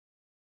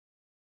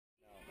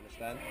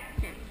understand?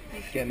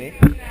 Get me?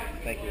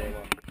 Thank you very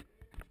much.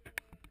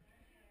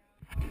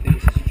 I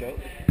think this is a joke.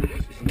 This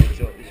is no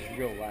joke. This is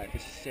real life.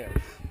 This is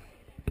serious.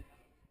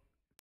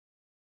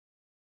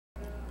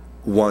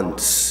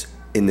 Once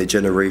in a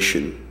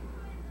generation,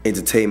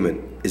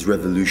 entertainment is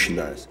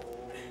revolutionized.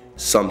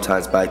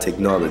 Sometimes by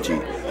technology,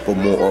 but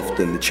more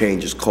often the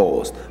change is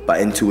caused by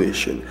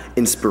intuition,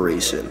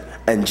 inspiration,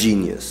 and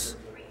genius.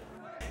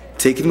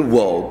 Taking the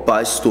world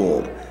by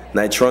storm,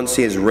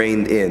 Nitronce has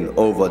reined in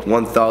over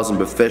 1,000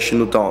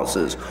 professional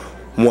dancers,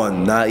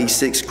 won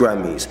 96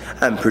 Grammys,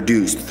 and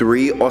produced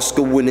 3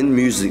 Oscar-winning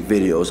music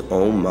videos.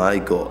 Oh my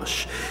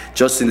gosh.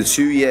 Just in the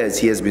 2 years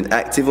he has been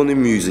active on the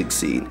music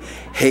scene,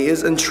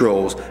 haters and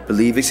trolls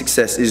believe his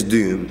success is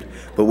doomed.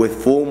 But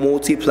with 4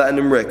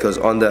 multi-platinum records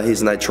under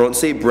his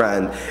Nitronce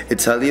brand,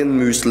 Italian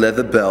mousse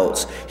leather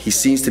belts, he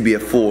seems to be a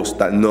force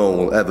that no one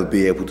will ever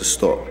be able to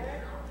stop.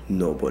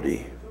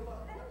 Nobody.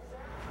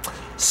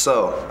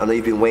 So, I know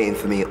you've been waiting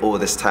for me all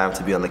this time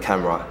to be on the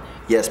camera.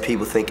 Yes,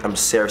 people think I'm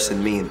serious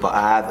and mean, but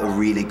I have a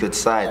really good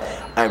side.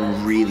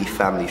 I'm really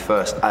family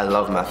first. I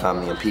love my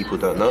family and people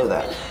don't know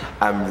that.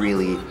 I'm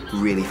really,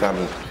 really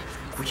family.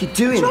 What are you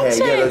doing here,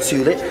 yellow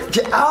tulip?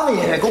 Get out of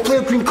here, go play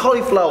with green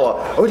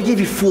cauliflower. I already gave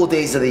you 4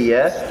 days of the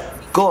year.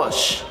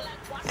 Gosh.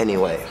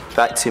 Anyway,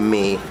 back to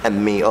me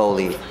and me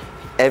only.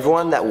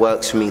 Everyone that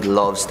works for me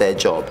loves their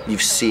job.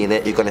 You've seen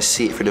it, you're gonna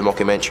see it through the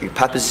mockumentary.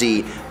 Papa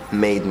Z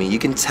made me.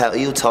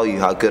 He'll tell you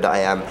how good I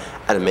am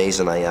and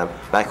amazing I am.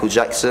 Michael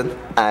Jackson,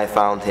 I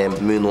found him,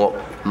 moonwalk,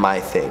 my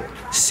thing.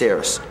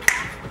 Serious.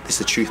 This is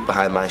the truth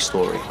behind my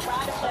story.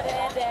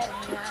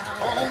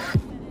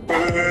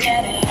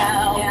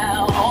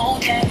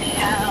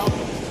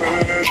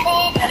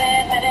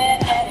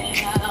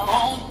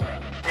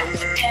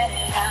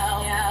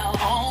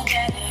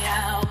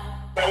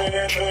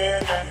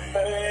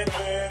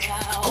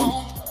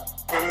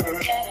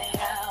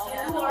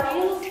 Who are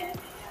you?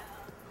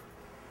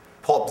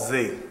 Pop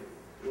Z.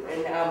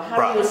 And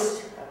how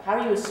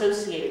are you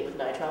associated with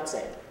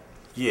Nitronce?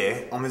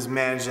 Yeah, I'm his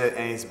manager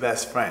and his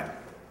best friend.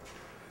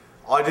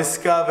 I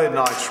discovered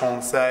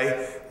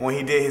Nitronce when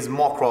he did his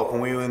mock rock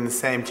when we were in the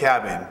same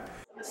cabin.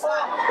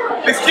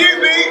 Excuse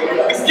me!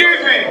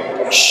 Excuse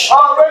me! Shh!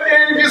 Raise your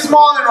hand if you're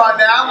smiling right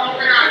now.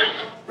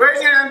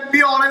 Raise your hand,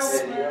 be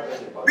honest.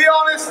 Be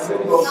honest.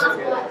 Let's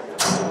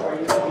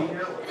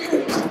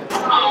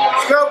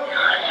go.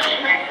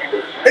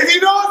 If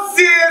you're not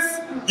serious,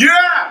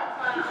 yeah!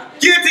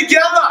 Get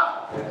together!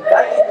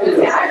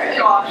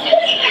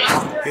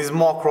 His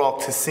mock rock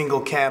to single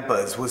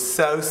campers was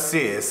so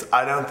serious,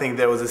 I don't think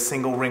there was a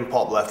single ring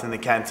pop left in the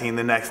canteen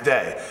the next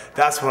day.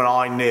 That's when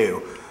I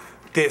knew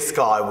this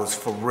guy was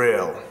for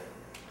real.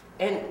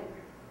 And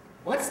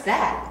what's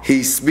that?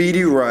 His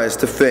speedy rise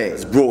to fame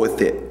has brought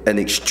with it an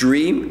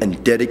extreme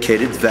and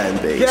dedicated fan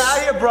base. Get out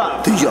of here,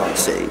 bro! The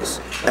Yoncés,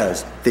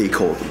 as they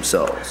call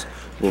themselves,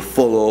 will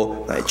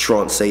follow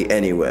Nitronce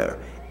anywhere,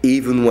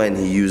 even when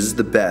he uses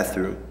the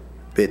bathroom.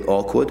 Bit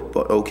awkward,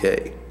 but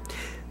okay.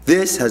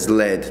 This has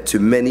led to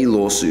many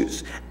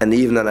lawsuits, and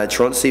even a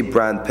Nitronce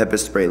brand pepper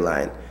spray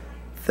line.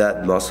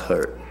 That must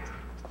hurt.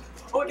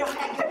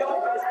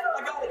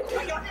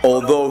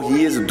 Although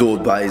he is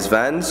adored by his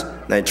fans,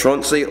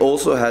 Nitronce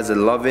also has a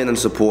loving and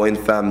supporting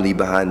family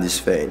behind his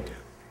fame.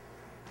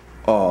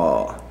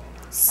 Aww.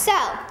 So,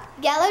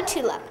 Yellow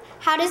Tulip,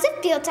 how does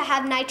it feel to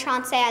have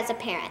Nitronce as a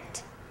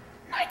parent?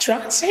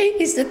 Nitronce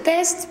is the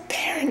best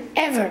parent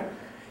ever.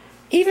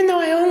 Even though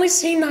I only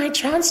see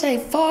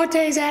Nitronce 4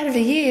 days out of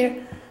the year,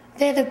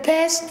 they're the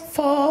best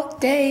 4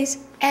 days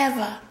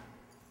ever.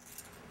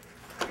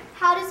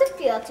 How does it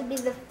feel to be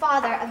the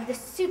father of the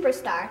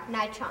superstar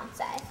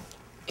Nitronce?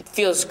 It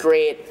feels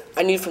great.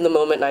 I knew from the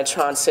moment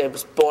Nitronce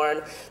was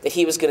born that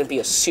he was going to be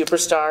a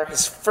superstar.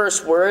 His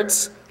first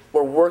words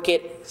were "work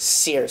it,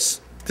 Sears."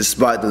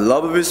 Despite the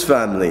love of his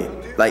family,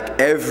 like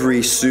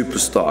every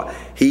superstar,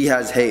 he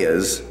has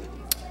haters.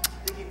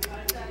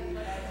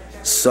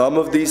 Some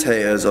of these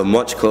haters are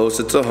much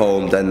closer to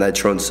home than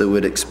Nitronce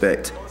would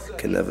expect.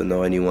 Can never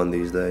know anyone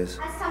these days.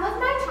 As some of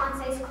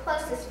Nitronce's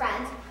closest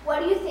friends, what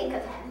do you think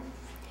of him?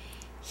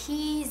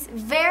 He's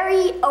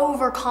very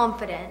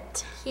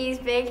overconfident. He's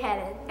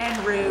big-headed.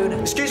 And rude.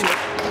 Excuse me.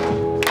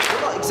 You're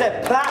not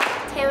exempt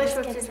back. Taylor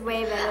Swift is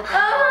way better.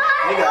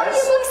 Hey guys.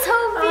 You look so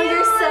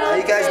beautiful. How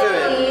you guys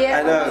doing?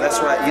 I know, that's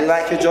right. You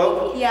like your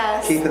job?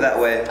 Yes. Keep it that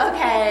way.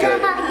 Okay.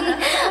 Good.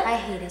 I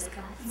hate his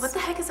guts. What the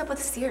heck is up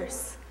with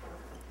Sears?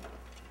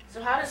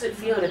 So how does it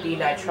feel to be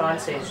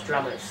Nitronce's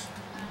drummers?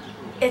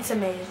 It's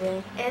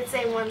amazing. It's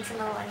a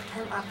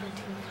once-in-a-lifetime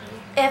opportunity.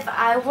 If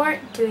I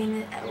weren't doing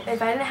it,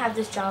 if I didn't have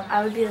this job,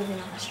 I would be living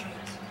on the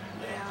streets.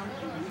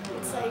 Yeah.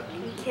 It's like,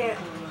 you can't.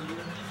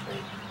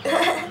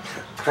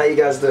 How you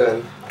guys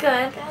doing?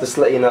 Good. Just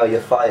to let you know,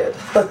 you're fired.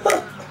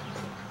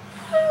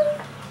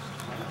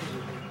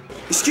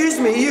 Excuse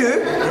me,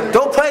 you.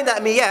 Don't point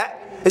at me yet.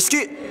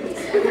 Excuse.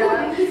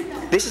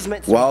 This is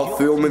meant to While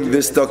filming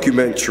this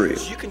documentary,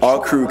 our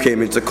crew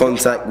came into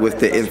contact with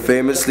the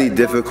infamously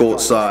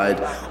difficult side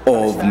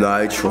of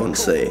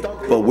Nitronce.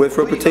 But with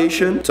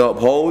reputation to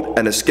uphold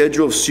and a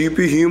schedule of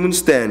superhuman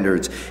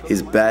standards,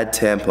 his bad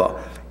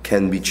temper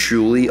can be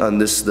truly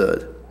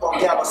understood.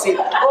 Get out my seat.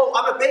 Oh,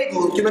 I'm a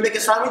bagel. You gonna make a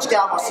sandwich? Get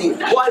out my seat.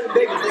 Why are you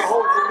bagels? They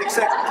hold, doesn't make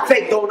sense.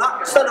 Fake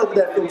donut. Stand over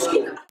there, film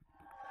school.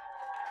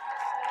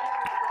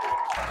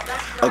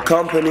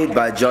 Accompanied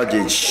by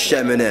judges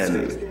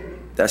Sheminem,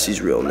 that's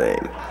his real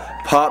name,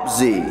 Pop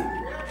Z,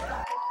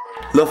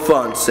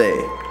 LaFonce,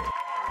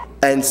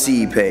 and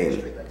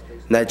C-Pain.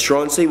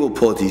 Nitronce will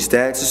put these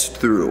dancers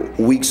through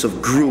weeks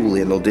of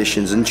grueling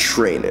auditions and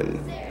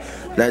training.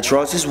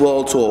 Nitronce's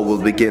world tour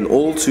will begin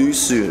all too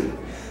soon.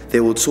 They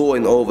will tour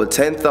in over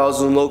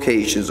 10,000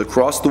 locations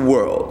across the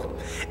world,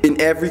 in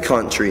every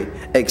country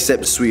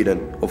except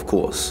Sweden, of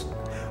course,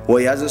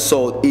 where he hasn't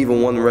sold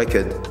even one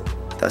record.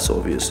 That's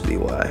obviously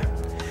why.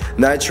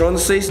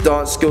 Nitronce's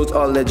dance skills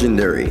are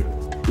legendary.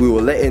 We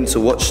were let in to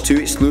watch 2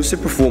 exclusive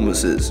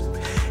performances.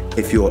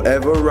 If you're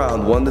ever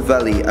around Wonder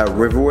Valley at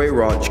Riverway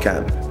Ranch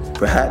Camp,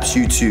 perhaps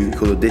you too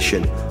could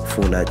audition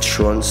for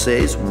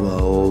Nitronce's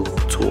world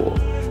tour.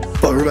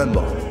 But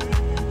remember,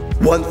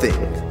 one thing,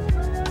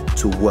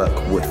 to work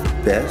with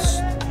the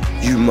best,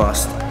 you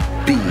must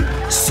be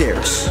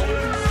serious.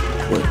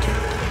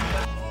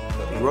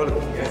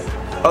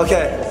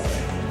 Okay,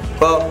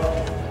 well,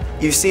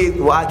 you've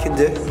seen what I can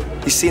do.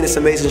 You've seen this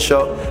amazing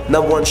show,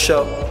 #1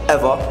 show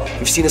ever.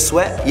 You've seen the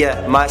sweat?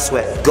 Yeah, my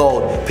sweat,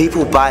 gold.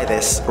 People buy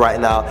this right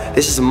now.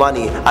 This is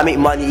money. I make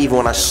money even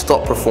when I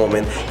stop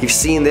performing. You've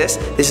seen this?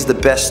 This is the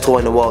best tour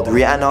in the world.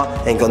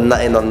 Rihanna ain't got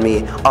nothing on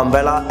me.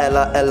 Umbrella,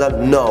 Ella,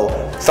 no.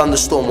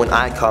 Thunderstorm when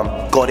I come.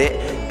 Got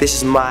it? This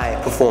is my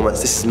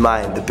performance. This is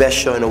mine. The best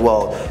show in the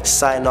world.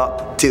 Sign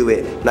up, do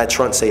it.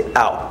 Nitronce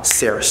out.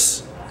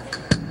 Serious.